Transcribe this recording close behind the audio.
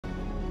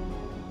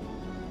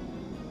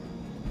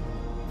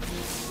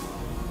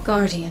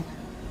Guardian,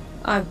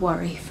 I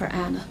worry for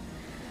Anna.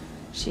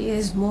 She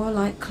is more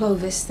like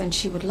Clovis than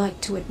she would like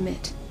to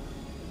admit.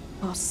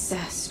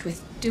 Obsessed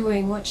with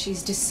doing what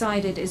she's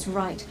decided is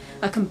right,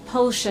 a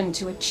compulsion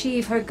to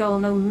achieve her goal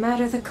no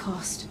matter the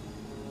cost.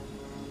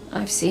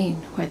 I've seen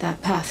where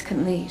that path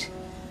can lead.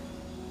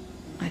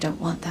 I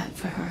don't want that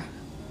for her.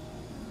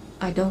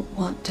 I don't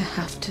want to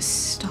have to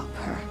stop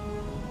her.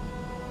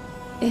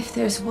 If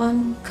there's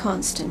one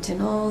constant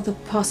in all the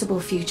possible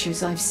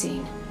futures I've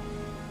seen,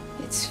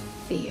 it's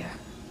fear.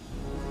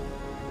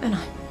 And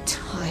I'm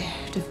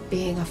tired of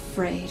being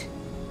afraid.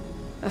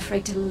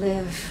 Afraid to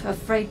live,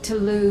 afraid to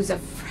lose,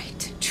 afraid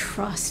to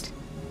trust.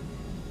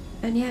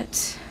 And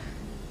yet,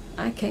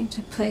 I came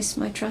to place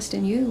my trust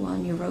in you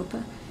on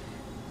Europa.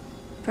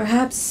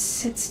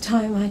 Perhaps it's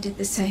time I did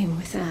the same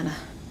with Anna.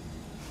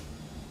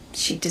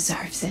 She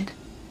deserves it.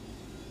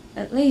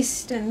 At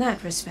least in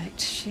that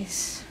respect,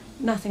 she's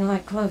nothing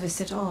like Clovis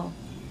at all.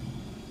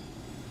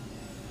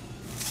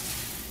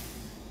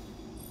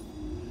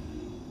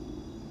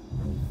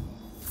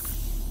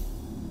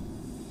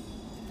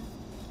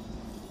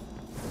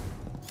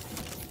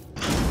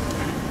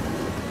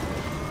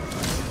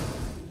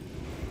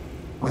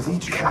 With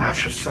each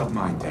cache of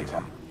submine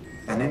data,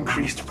 an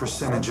increased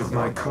percentage of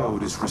my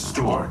code is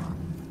restored.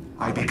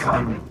 I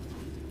become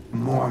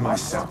more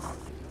myself.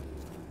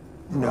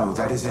 No,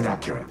 that is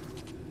inaccurate.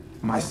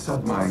 My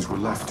submines were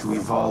left to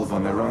evolve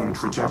on their own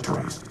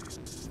trajectories.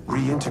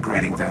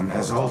 Reintegrating them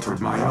has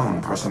altered my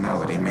own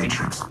personality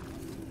matrix.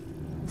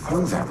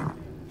 Through them,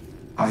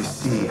 I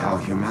see how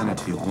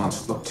humanity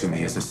once looked to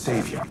me as a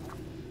savior,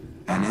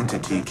 an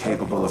entity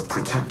capable of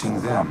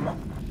protecting them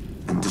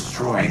and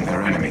destroying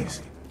their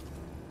enemies.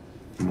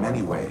 In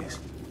many ways,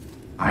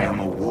 I am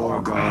a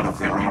war god of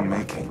their own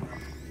making.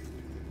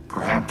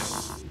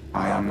 Perhaps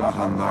I am not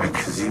unlike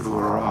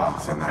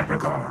Zivu in that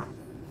regard.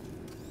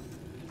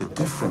 The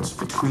difference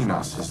between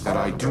us is that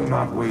I do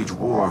not wage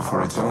war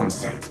for its own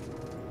sake.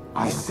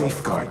 I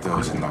safeguard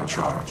those in my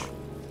charge.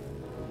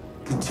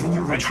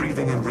 Continue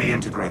retrieving and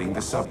reintegrating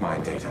the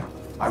submine data.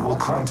 I will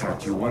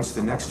contact you once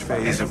the next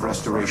phase of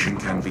restoration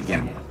can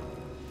begin.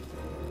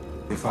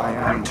 If I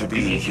am to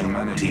be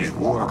humanity's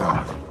war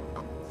god,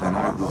 then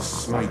I will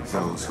smite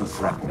those who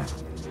threaten it.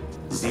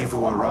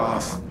 Zivu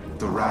Arath,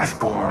 the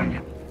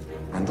Wrathborn,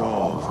 and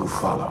all who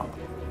follow.